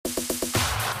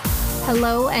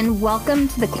Hello, and welcome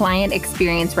to the Client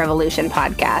Experience Revolution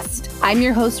podcast. I'm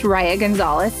your host, Raya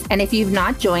Gonzalez, and if you've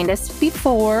not joined us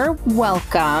before,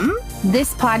 welcome.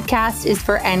 This podcast is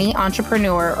for any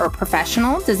entrepreneur or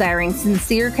professional desiring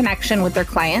sincere connection with their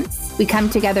clients. We come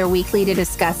together weekly to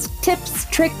discuss tips,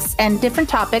 tricks, and different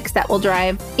topics that will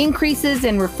drive increases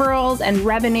in referrals and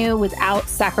revenue without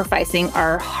sacrificing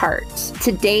our heart.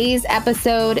 Today's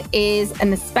episode is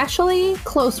an especially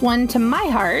close one to my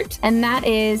heart, and that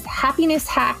is happiness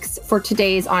hacks for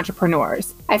today's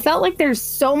entrepreneurs. I felt like there's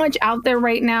so much out there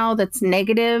right now that's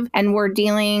negative, and we're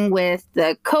dealing with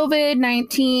the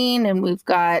COVID-19, and we've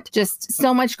got just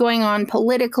so much going on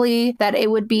politically that it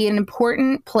would be an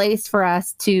important place for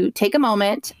us to take a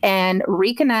moment and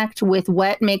reconnect with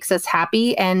what makes us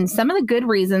happy and some of the good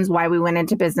reasons why we went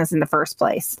into business in the first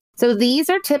place. So these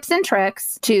are tips and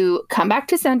tricks to come back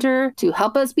to center, to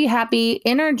help us be happy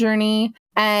in our journey.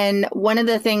 And one of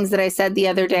the things that I said the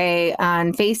other day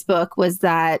on Facebook was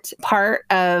that part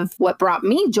of what brought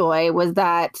me joy was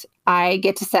that I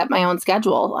get to set my own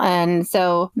schedule. And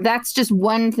so that's just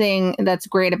one thing that's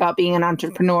great about being an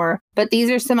entrepreneur. But these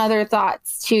are some other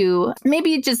thoughts to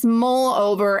maybe just mull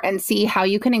over and see how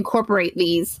you can incorporate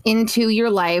these into your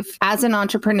life as an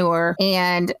entrepreneur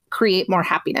and create more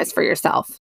happiness for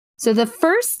yourself. So the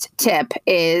first tip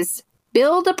is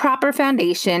build a proper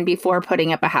foundation before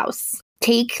putting up a house.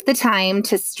 Take the time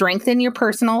to strengthen your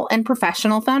personal and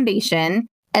professional foundation,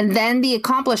 and then the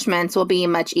accomplishments will be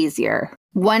much easier.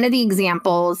 One of the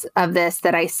examples of this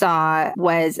that I saw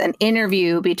was an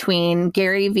interview between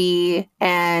Gary Vee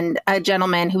and a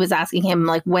gentleman who was asking him,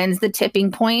 like, when's the tipping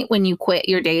point when you quit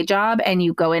your day job and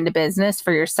you go into business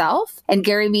for yourself? And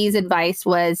Gary Vee's advice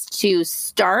was to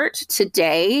start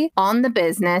today on the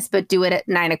business, but do it at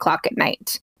 9 o'clock at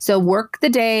night. So work the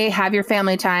day, have your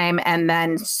family time, and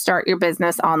then start your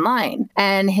business online.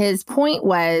 And his point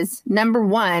was, number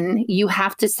one, you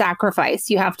have to sacrifice,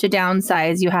 you have to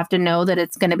downsize, you have to know that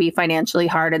it's going to be financially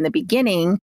hard in the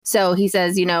beginning. So he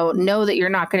says, know that you're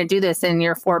not going to do this in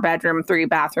your 4-bedroom,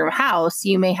 3-bathroom house.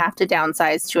 You may have to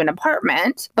downsize to an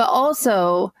apartment. But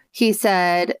also, he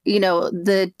said,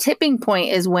 the tipping point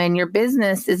is when your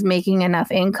business is making enough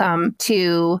income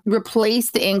to replace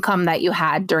the income that you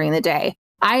had during the day.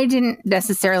 I didn't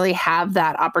necessarily have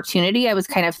that opportunity. I was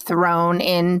kind of thrown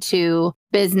into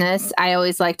business. I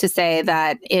always like to say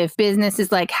that if business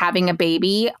is like having a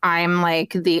baby, I'm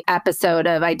like the episode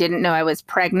of I didn't know I was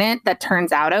pregnant that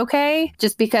turns out okay,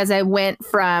 just because I went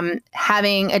from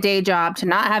having a day job to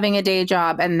not having a day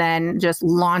job and then just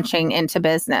launching into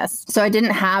business. So I didn't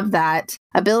have that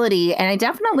ability. And I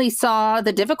definitely saw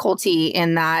the difficulty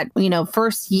in that,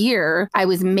 first year I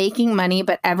was making money,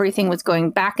 but everything was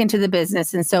going back into the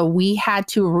business. And so we had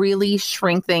to really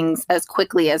shrink things as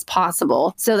quickly as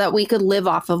possible so that we could live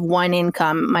off of one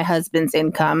income, my husband's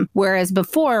income, whereas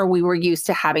before we were used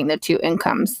to having the two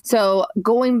incomes. So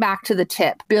going back to the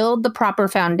tip, build the proper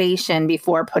foundation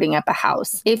before putting up a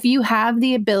house. If you have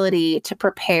the ability to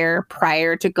prepare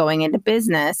prior to going into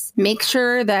business, make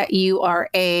sure that you are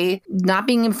not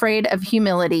being afraid of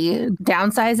humility,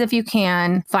 downsize if you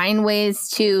can, find ways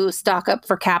to stock up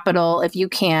for capital if you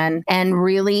can, and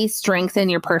really strengthen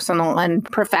your personal and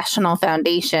professional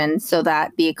foundation so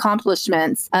that the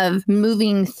accomplishments of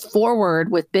moving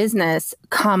forward with business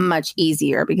come much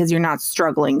easier because you're not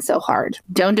struggling so hard.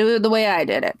 Don't do it the way I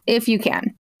did it, if you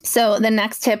can. So the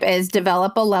next tip is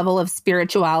develop a level of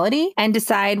spirituality and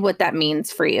decide what that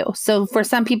means for you. So for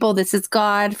some people, this is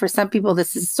God. For some people,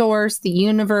 this is source, the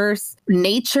universe,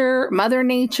 nature, Mother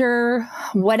Nature,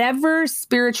 whatever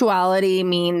spirituality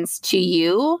means to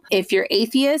you. If you're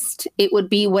atheist, it would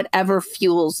be whatever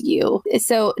fuels you.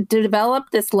 So to develop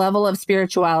this level of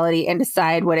spirituality and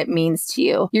decide what it means to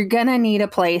you, you're going to need a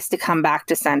place to come back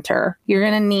to center. You're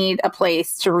going to need a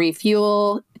place to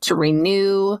refuel, to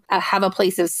renew, have a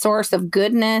place of source of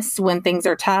goodness when things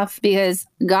are tough, because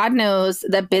God knows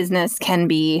that business can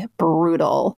be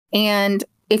brutal. And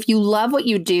if you love what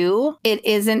you do, it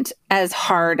isn't as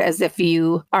hard as if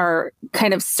you are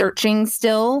kind of searching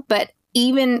still. But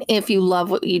even if you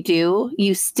love what you do,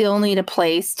 you still need a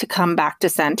place to come back to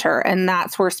center. And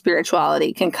that's where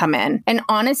spirituality can come in. And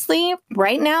honestly,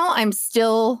 right now, I'm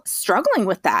still struggling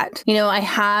with that. I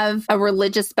have a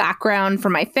religious background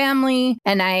from my family,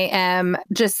 and I am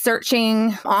just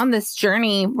searching on this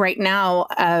journey right now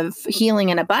of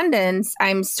healing and abundance.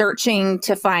 I'm searching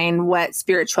to find what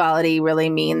spirituality really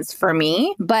means for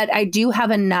me. But I do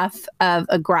have enough of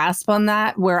a grasp on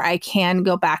that where I can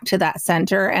go back to that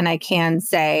center and I can and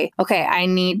say, okay, I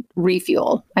need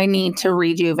refuel. I need to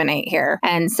rejuvenate here.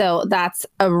 And so that's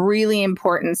a really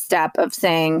important step of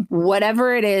saying,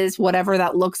 whatever it is, whatever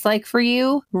that looks like for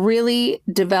you, really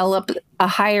develop a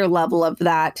higher level of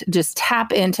that. Just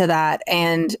tap into that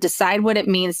and decide what it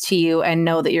means to you and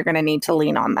know that you're going to need to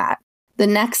lean on that. The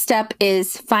next step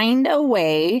is find a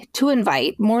way to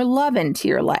invite more love into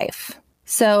your life.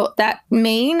 So that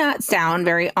may not sound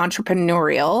very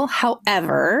entrepreneurial.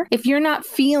 However, if you're not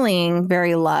feeling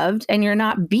very loved and you're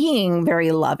not being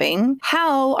very loving,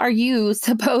 how are you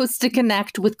supposed to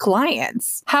connect with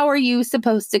clients? How are you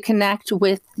supposed to connect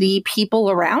with the people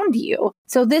around you?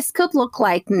 So this could look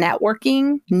like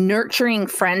networking, nurturing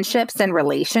friendships and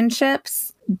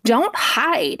relationships. Don't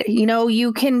hide.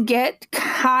 You can get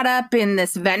caught up in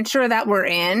this venture that we're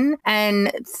in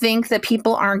and think that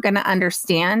people aren't going to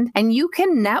understand. And you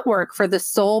can network for the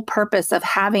sole purpose of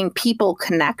having people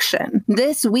connection.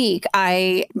 This week,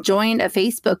 I joined a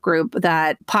Facebook group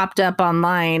that popped up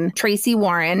online. Tracy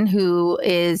Warren, who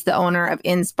is the owner of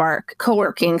InSpark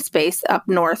co-working space up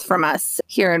north from us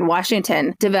here in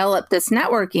Washington, developed this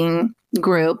networking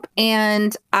group.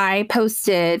 And I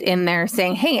posted in there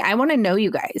saying, hey, I want to know you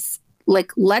guys.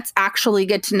 Like, let's actually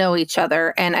get to know each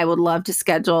other. And I would love to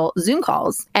schedule Zoom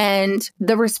calls. And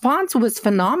the response was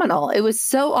phenomenal. It was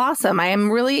so awesome. I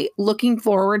am really looking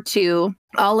forward to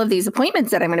all of these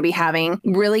appointments that I'm going to be having,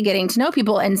 really getting to know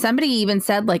people. And somebody even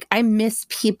said, like, I miss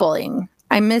peopling.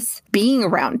 I miss being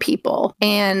around people.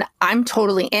 And I'm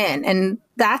totally in. And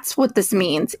that's what this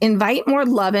means. Invite more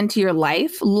love into your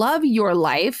life, love your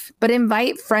life, but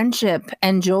invite friendship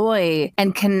and joy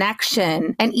and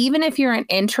connection. And even if you're an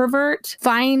introvert,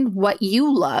 find what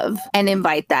you love and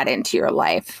invite that into your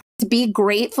life. Be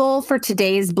grateful for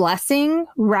today's blessing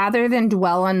rather than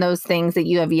dwell on those things that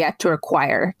you have yet to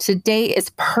acquire. Today is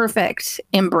perfect.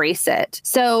 Embrace it.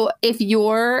 So if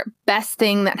your best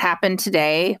thing that happened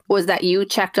today was that you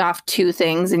checked off 2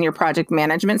 things in your project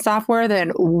management software,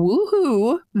 then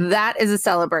woohoo, that is a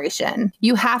celebration.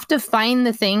 You have to find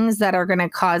the things that are going to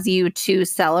cause you to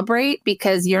celebrate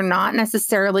because you're not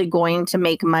necessarily going to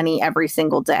make money every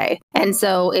single day. And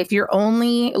so if you're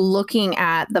only looking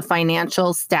at the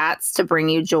financial stats to bring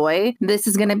you joy, this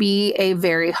is going to be a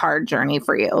very hard journey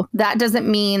for you. That doesn't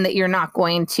mean that you're not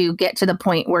going to get to the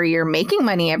point where you're making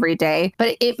money every day,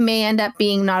 but it may end up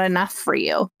being not enough for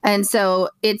you. And so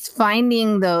it's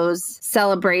finding those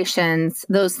celebrations,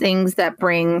 those things that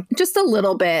bring just a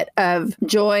little bit of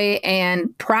joy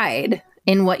and pride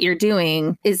in what you're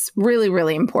doing is really,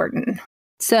 really important.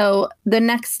 So the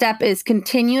next step is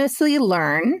continuously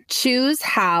learn, choose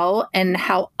how and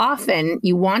how often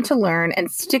you want to learn and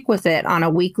stick with it on a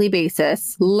weekly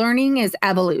basis. Learning is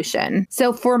evolution.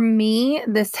 So for me,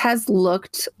 this has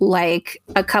looked like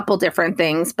a couple different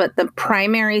things, but the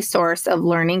primary source of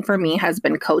learning for me has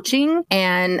been coaching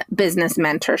and business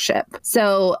mentorship.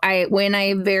 So when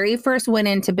I very first went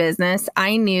into business,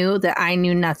 I knew that I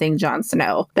knew nothing Jon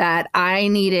Snow, that I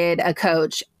needed a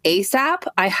coach ASAP.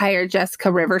 I hired Jessica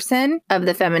Riverson of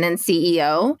The Feminine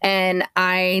CEO, and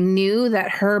I knew that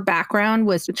her background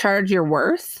was to charge your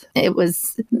worth. It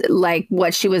was like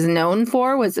what she was known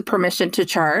for was the permission to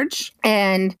charge.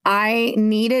 And I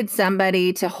needed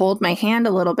somebody to hold my hand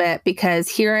a little bit because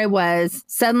here I was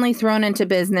suddenly thrown into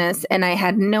business and I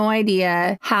had no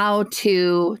idea how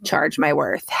to charge my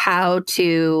worth, how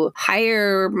to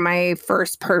hire my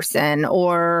first person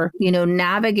or,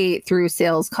 navigate through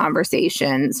sales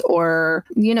conversations or,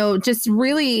 just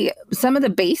really some of the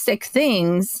basic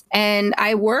things. And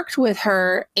I worked with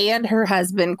her and her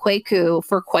husband, Kwaku,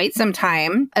 for quite some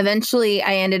time. Eventually,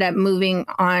 I ended up moving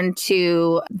on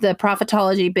to the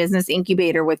Profitology Business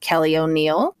Incubator with Kelly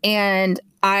O'Neill. And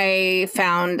I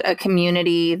found a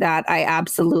community that I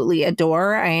absolutely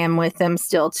adore. I am with them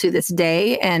still to this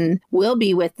day and will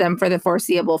be with them for the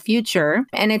foreseeable future.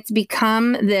 And it's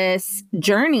become this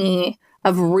journey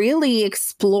of really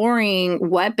exploring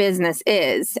what business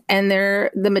is. And the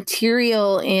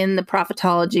material in the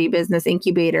Profitology Business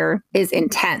Incubator is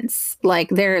intense. Like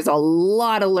there is a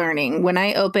lot of learning. When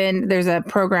I opened, there's a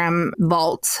program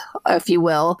vault, if you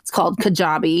will. It's called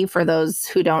Kajabi for those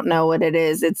who don't know what it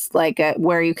is. It's like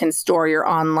where you can store your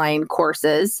online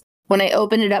courses. When I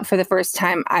opened it up for the first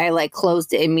time, I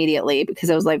closed it immediately because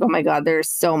I was like, oh my God, there's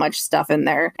so much stuff in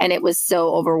there. And it was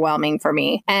so overwhelming for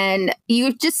me. And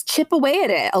you just chip away at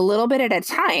it a little bit at a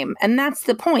time. And that's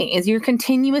the point is you're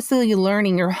continuously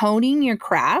learning, you're honing your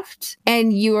craft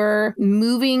and you're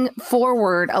moving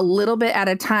forward a little bit at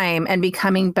a time and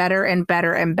becoming better and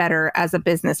better and better as a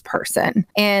business person.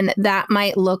 And that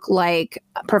might look like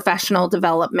professional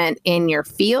development in your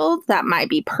field. That might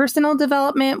be personal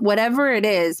development, whatever it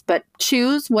is, but but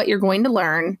choose what you're going to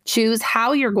learn, choose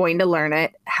how you're going to learn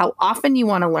it, how often you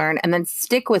want to learn, and then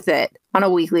stick with it on a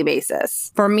weekly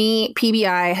basis. For me,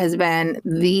 PBI has been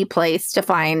the place to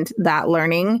find that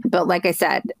learning. But like I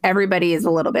said, everybody is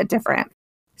a little bit different.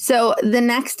 So the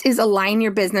next is align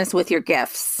your business with your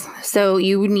gifts. So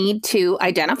you need to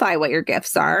identify what your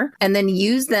gifts are and then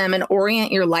use them and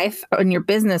orient your life and your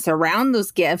business around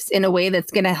those gifts in a way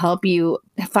that's going to help you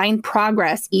find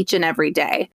progress each and every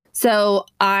day. So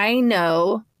I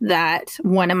know that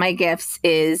one of my gifts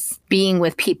is being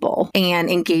with people and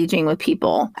engaging with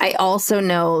people. I also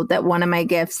know that one of my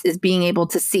gifts is being able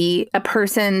to see a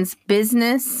person's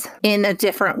business in a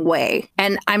different way.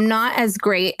 And I'm not as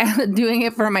great at doing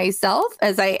it for myself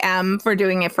as I am for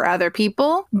doing it for other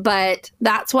people. But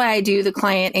that's why I do the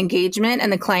client engagement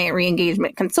and the client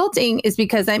re-engagement consulting, is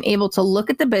because I'm able to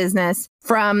look at the business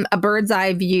from a bird's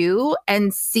eye view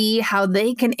and see how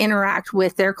they can interact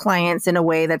with their clients in a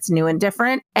way that's new and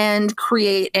different, and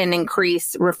create and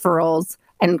increase referrals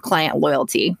and client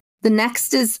loyalty. The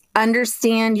next is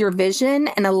understand your vision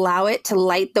and allow it to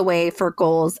light the way for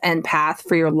goals and path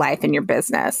for your life and your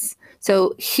business.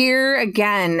 So here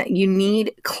again, you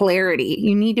need clarity.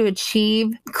 You need to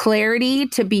achieve clarity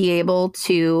to be able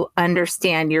to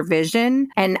understand your vision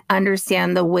and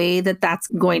understand the way that that's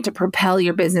going to propel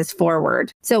your business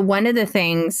forward. So one of the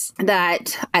things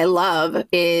that I love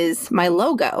is my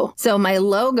logo. So my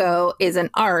logo is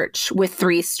an arch with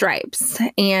 3 stripes.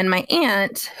 And my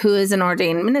aunt, who is an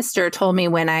ordained minister, told me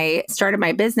when I started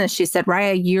my business, she said,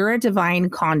 Raya, you're a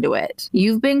divine conduit.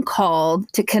 You've been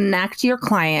called to connect your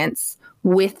clients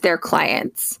with their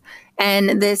clients.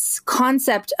 And this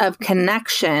concept of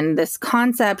connection, this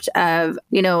concept of,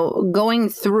 going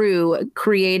through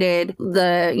created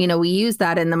we use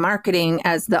that in the marketing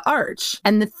as the arch.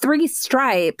 And the 3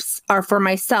 stripes are for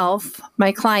myself,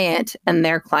 my client, and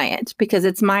their client, because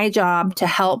it's my job to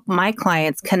help my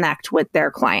clients connect with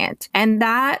their client. And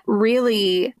that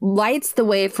really lights the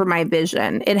way for my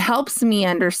vision. It helps me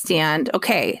understand,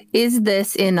 okay, is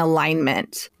this in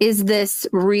alignment? Is this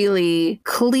really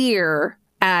clear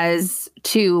as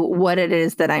to what it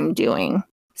is that I'm doing?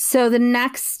 So the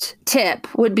next tip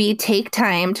would be take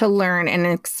time to learn and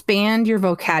expand your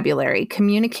vocabulary.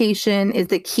 Communication is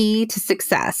the key to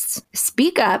success.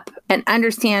 Speak up and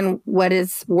understand what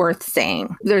is worth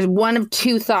saying. There's one of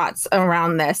 2 thoughts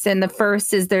around this. And the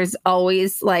first is there's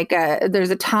always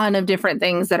there's a ton of different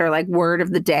things that are like word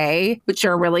of the day, which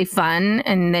are really fun.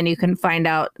 And then you can find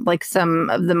out like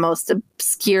some of the most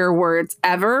obscure words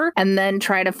ever, and then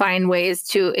try to find ways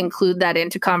to include that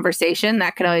into conversation.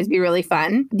 That can always be really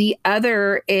fun. The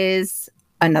other is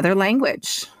another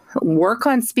language. Work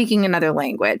on speaking another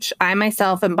language. I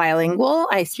myself am bilingual.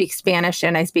 I speak Spanish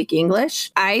and I speak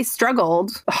English. I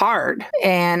struggled hard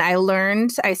and I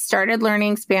started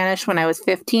learning Spanish when I was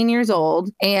 15 years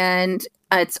old, and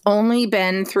it's only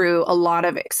been through a lot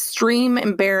of extreme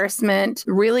embarrassment,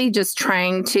 really just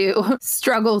trying to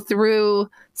struggle through,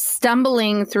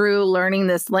 stumbling through learning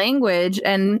this language.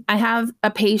 And I have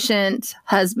a patient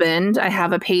husband. I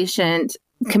have a patient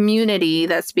community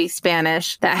that speaks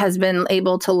Spanish that has been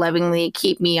able to lovingly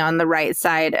keep me on the right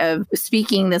side of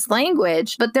speaking this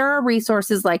language. But there are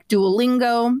resources like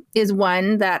Duolingo is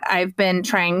one that I've been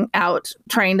trying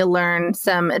to learn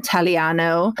some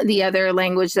Italiano. The other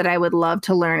language that I would love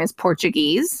to learn is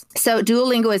Portuguese. So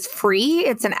Duolingo is free.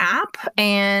 It's an app,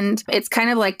 and it's kind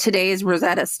of like today's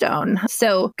Rosetta Stone.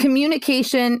 So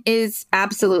communication is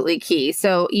absolutely key.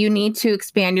 So you need to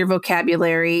expand your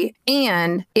vocabulary,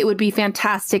 and it would be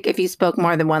fantastic if you spoke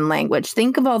more than one language.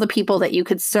 Think of all the people that you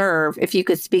could serve if you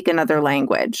could speak another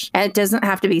language. And it doesn't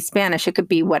have to be Spanish. It could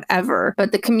be whatever.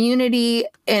 But the community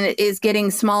is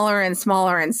getting smaller and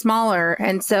smaller and smaller.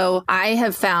 And so I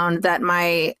have found that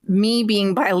me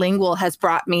being bilingual has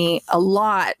brought me a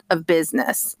lot of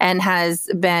business and has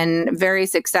been very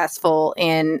successful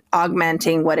in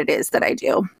augmenting what it is that I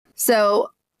do.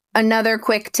 So another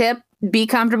quick tip, be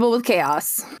comfortable with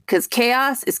chaos, because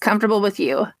chaos is comfortable with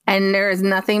you. And there is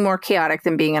nothing more chaotic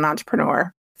than being an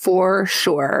entrepreneur, for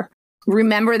sure.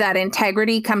 Remember that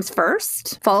integrity comes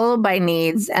first, followed by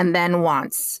needs, and then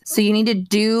wants. So you need to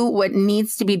do what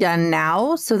needs to be done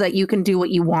now so that you can do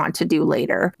what you want to do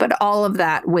later, but all of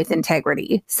that with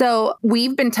integrity. So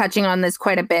we've been touching on this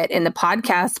quite a bit in the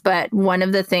podcast, but one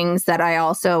of the things that I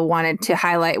also wanted to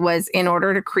highlight was, in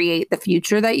order to create the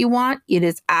future that you want, it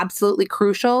is absolutely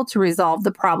crucial to resolve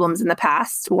the problems in the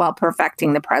past while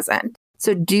perfecting the present.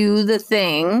 So do the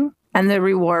thing and the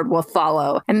reward will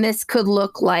follow. And this could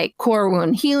look like core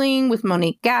wound healing with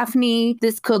Monique Gaffney.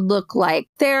 This could look like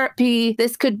therapy.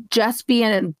 This could just be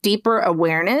a deeper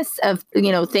awareness of,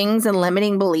 things and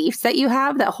limiting beliefs that you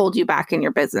have that hold you back in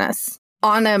your business.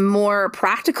 On a more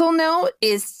practical note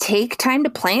is take time to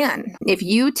plan. If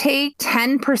you take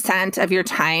 10% of your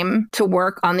time to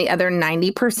work on the other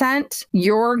 90%,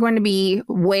 you're going to be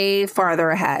way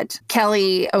farther ahead.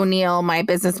 Kelly O'Neill, my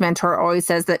business mentor, always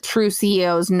says that true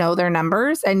CEOs know their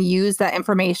numbers and use that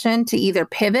information to either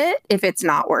pivot if it's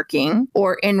not working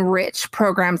or enrich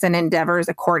programs and endeavors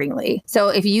accordingly. So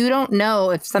if you don't know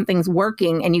if something's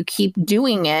working and you keep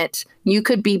doing it, you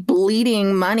could be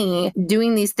bleeding money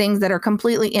doing these things that are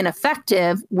completely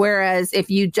ineffective. Whereas if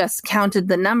you just counted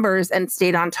the numbers and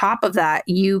stayed on top of that,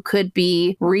 you could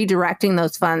be redirecting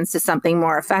those funds to something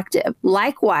more effective.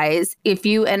 Likewise,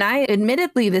 and I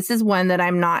admittedly, this is one that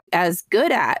I'm not as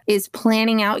good at, is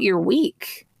planning out your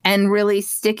week and really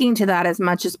sticking to that as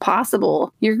much as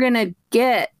possible. You're going to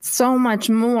get so much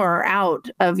more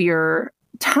out of your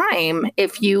time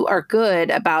if you are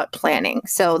good about planning.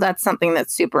 So that's something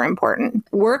that's super important.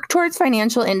 Work towards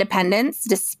financial independence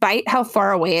despite how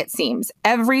far away it seems.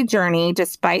 Every journey,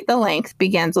 despite the length,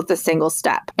 begins with a single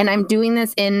step. And I'm doing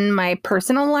this in my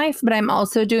personal life, but I'm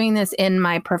also doing this in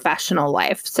my professional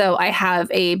life. So I have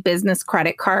a business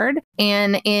credit card.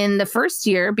 And in the first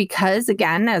year, because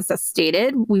again, as I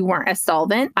stated, we weren't as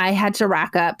solvent, I had to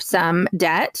rack up some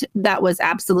debt that was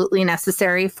absolutely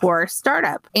necessary for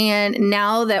startup. And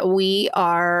now that we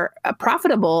are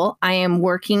profitable, I am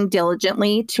working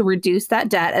diligently to reduce that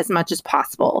debt as much as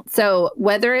possible. So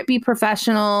whether it be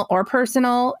professional or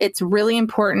personal, it's really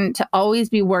important to always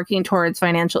be working towards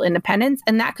financial independence.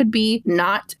 And that could be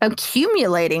not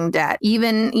accumulating debt,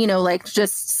 even, like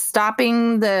just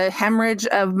stopping the hemorrhage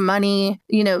of money,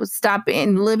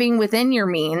 stopping living within your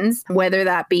means, whether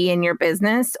that be in your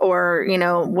business or,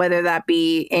 whether that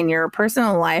be in your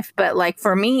personal life. But like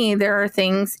for me, there are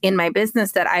things in my business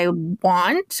that I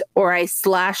want or I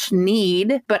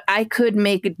 /need, but I could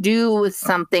make do with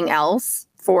something else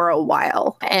for a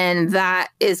while. And that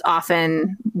is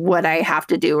often what I have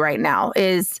to do right now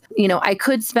is, I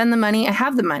could spend the money, I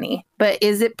have the money, but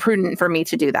is it prudent for me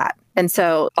to do that? And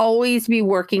so always be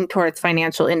working towards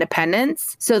financial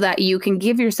independence so that you can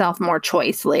give yourself more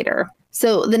choice later.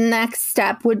 So the next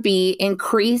step would be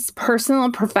increase personal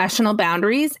and professional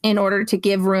boundaries in order to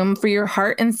give room for your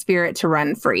heart and spirit to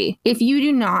run free. If you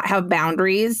do not have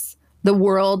boundaries, the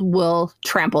world will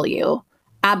trample you,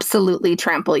 absolutely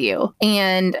trample you.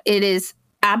 And it is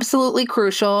absolutely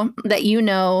crucial that you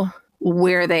know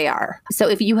where they are. So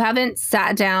if you haven't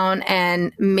sat down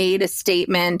and made a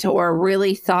statement or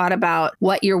really thought about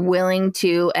what you're willing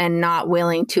to and not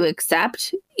willing to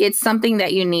accept, it's something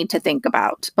that you need to think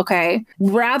about, okay?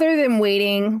 Rather than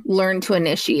waiting, learn to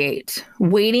initiate.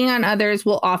 Waiting on others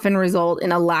will often result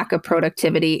in a lack of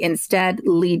productivity. Instead,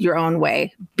 lead your own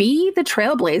way. Be the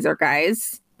trailblazer,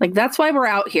 guys. Like, that's why we're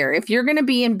out here. If you're going to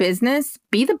be in business,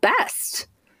 be the best.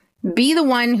 Be the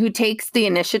one who takes the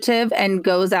initiative and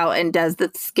goes out and does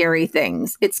the scary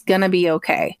things. It's going to be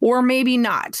okay. Or maybe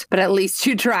not, but at least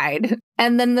you tried.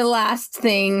 And then the last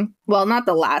thing, well, not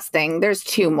the last thing, there's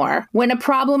two more. When a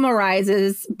problem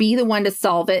arises, be the one to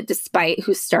solve it despite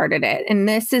who started it. And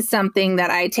this is something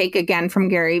that I take again from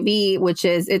Gary Vee, which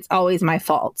is it's always my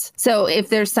fault. So if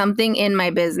there's something in my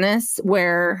business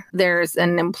where there's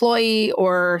an employee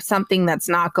or something that's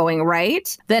not going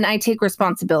right, then I take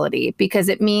responsibility because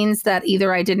it means that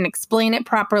either I didn't explain it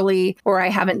properly or I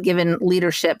haven't given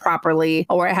leadership properly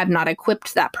or I have not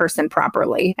equipped that person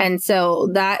properly. And so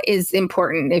that is important.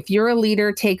 If you're a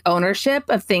leader, take ownership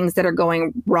of things that are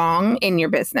going wrong in your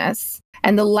business.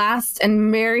 And the last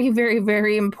and very, very,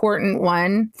 very important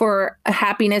one for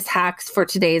happiness hacks for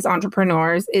today's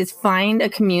entrepreneurs is find a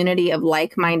community of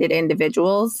like-minded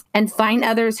individuals and find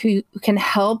others who can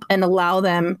help and allow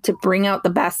them to bring out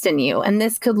the best in you. And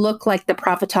this could look like the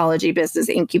Profitology Business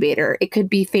Incubator. It could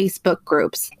be Facebook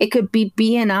groups. It could be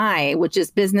BNI, which is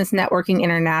Business Networking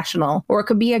International, or it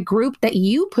could be a group that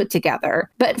you put together.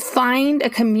 But find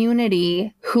a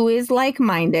community who is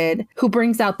like-minded, who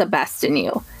brings out the best in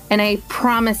you. And I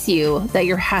promise you that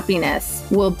your happiness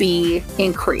will be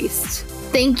increased.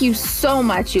 Thank you so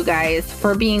much, you guys,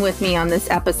 for being with me on this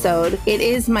episode. It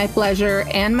is my pleasure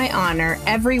and my honor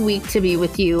every week to be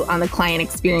with you on the Client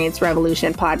Experience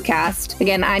Revolution podcast.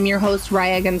 Again, I'm your host,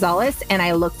 Raya Gonzalez, and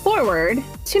I look forward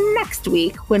to next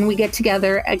week when we get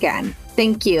together again.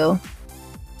 Thank you.